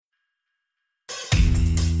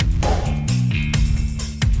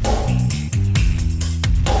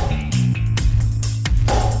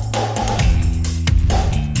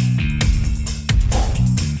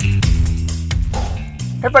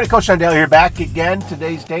everybody, Coach John Daly here, back again.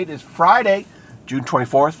 Today's date is Friday, June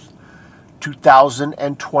 24th,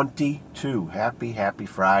 2022. Happy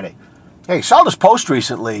Friday. Hey, saw this post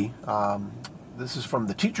recently. This is from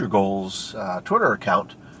the Teacher Goals Twitter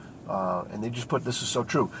account, and they just put, this is so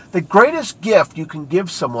true. The greatest gift you can give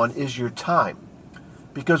someone is your time,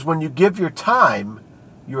 because when you give your time,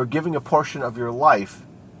 you are giving a portion of your life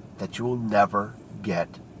that you will never get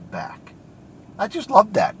back. I just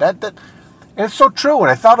love that. And it's so true. When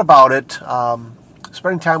I thought about it,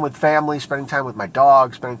 spending time with family, spending time with my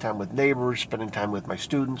dog, spending time with neighbors, spending time with my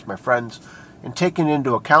students, my friends, and taking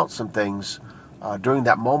into account some things during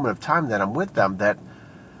that moment of time that I'm with them, that,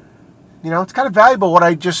 it's kind of valuable what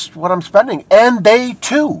I'm spending. And they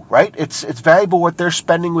too, right? It's valuable what they're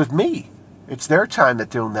spending with me. It's their time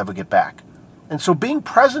that they'll never get back. And so being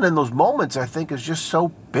present in those moments, I think, is just so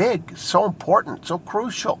big, so important, so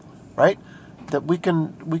crucial, right? That we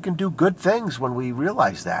can do good things when we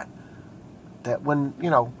realize that. That when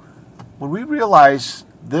we realize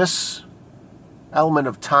this element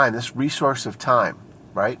of time, this resource of time,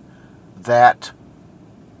 right? That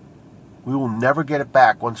we will never get it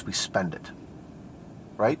back once we spend it,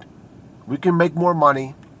 right? We can make more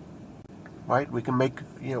money, right? We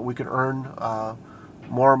can earn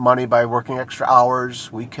more money by working extra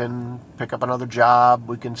hours. We can pick up another job.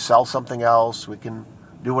 We can sell something else. We can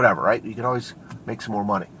do whatever, right? You can always make some more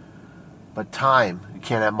money. But time,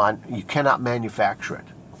 you cannot manufacture it,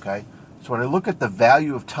 okay? So when I look at the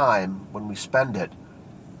value of time when we spend it,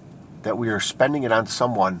 that we are spending it on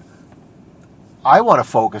someone, I want to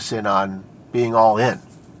focus in on being all in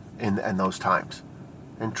those times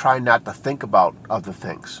and try not to think about other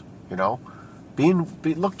things,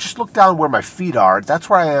 Just look down where my feet are. That's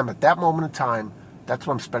where I am at that moment in time. That's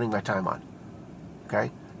what I'm spending my time on,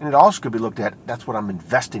 okay? And it also could be looked at, that's what I'm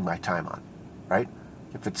investing my time on, right?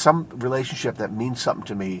 If it's some relationship that means something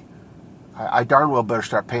to me, I darn well better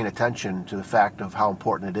start paying attention to the fact of how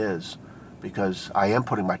important it is, because I am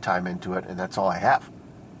putting my time into it, and that's all I have,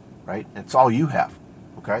 right? It's all you have,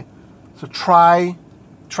 okay? So try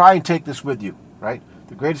and take this with you, right?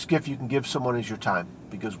 The greatest gift you can give someone is your time,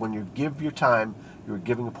 because when you give your time, you're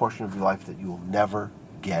giving a portion of your life that you will never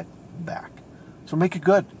get back. So make it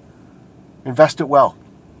good. Invest it well.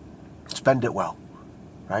 Spend it well,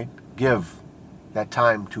 right? Give that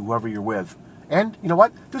time to whoever you're with. And you know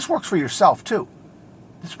what? This works for yourself too.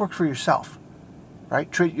 This works for yourself,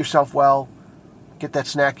 right? Treat yourself well. Get that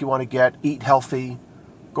snack you want to get. Eat healthy.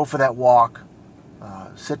 Go for that walk.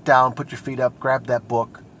 Sit down, put your feet up, grab that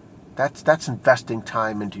book. That's investing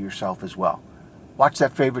time into yourself as well. Watch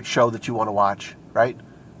that favorite show that you want to watch, right?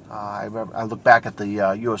 I look back at the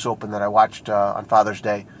U.S. Open that I watched on Father's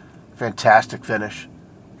Day. Fantastic finish.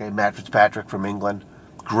 Okay, Matt Fitzpatrick from England.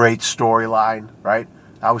 Great storyline, right?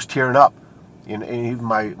 I was tearing up. And even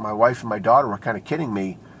my wife and my daughter were kind of kidding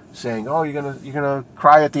me, saying, "Oh, you're gonna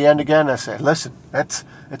cry at the end again?" I said, "Listen, it's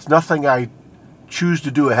nothing I choose to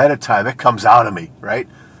do ahead of time. It comes out of me, right?"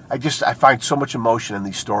 I find so much emotion in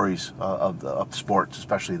these stories of sports,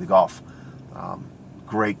 especially the golf.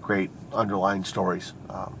 Great underlying stories.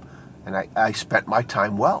 And I spent my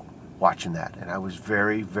time well watching that, and I was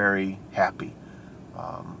very, very happy.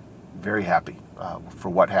 Very happy for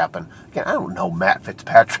what happened. Again, I don't know Matt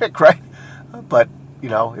Fitzpatrick, right? But,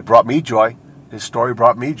 it brought me joy. His story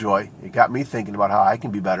brought me joy. It got me thinking about how I can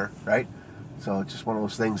be better, right? So it's just one of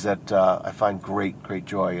those things that I find great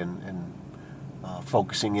joy in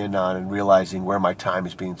focusing in on and realizing where my time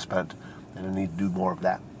is being spent. And I need to do more of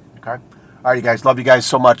that, okay? All right, you guys. Love you guys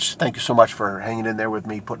so much. Thank you so much for hanging in there with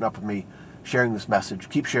me, putting up with me, sharing this message.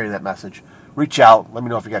 Keep sharing that message. Reach out. Let me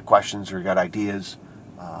know if you got questions or you got ideas.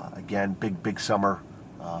 Again, big summer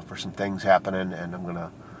for some things happening, and I'm going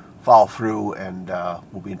to follow through, and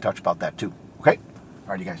we'll be in touch about that too. Okay? All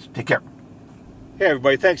right, you guys. Take care. Hey,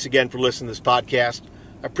 everybody. Thanks again for listening to this podcast.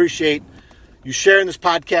 I appreciate you sharing this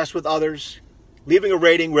podcast with others, leaving a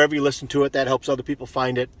rating wherever you listen to it. That helps other people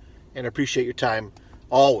find it, and I appreciate your time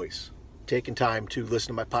always taking time to listen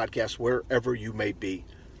to my podcast wherever you may be.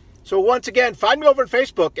 So once again, find me over on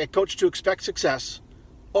Facebook at Coach to Expect Success,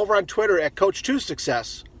 over on Twitter at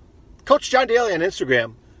Coach2Success, Coach John Daly on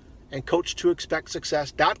Instagram, and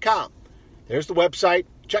Coach2ExpectSuccess.com. There's the website.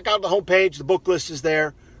 Check out the homepage. The book list is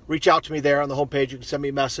there. Reach out to me there on the homepage. You can send me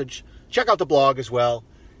a message. Check out the blog as well.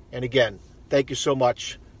 And again, thank you so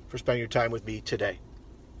much for spending your time with me today.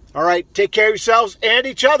 All right, take care of yourselves and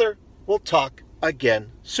each other. We'll talk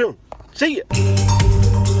again soon. See you.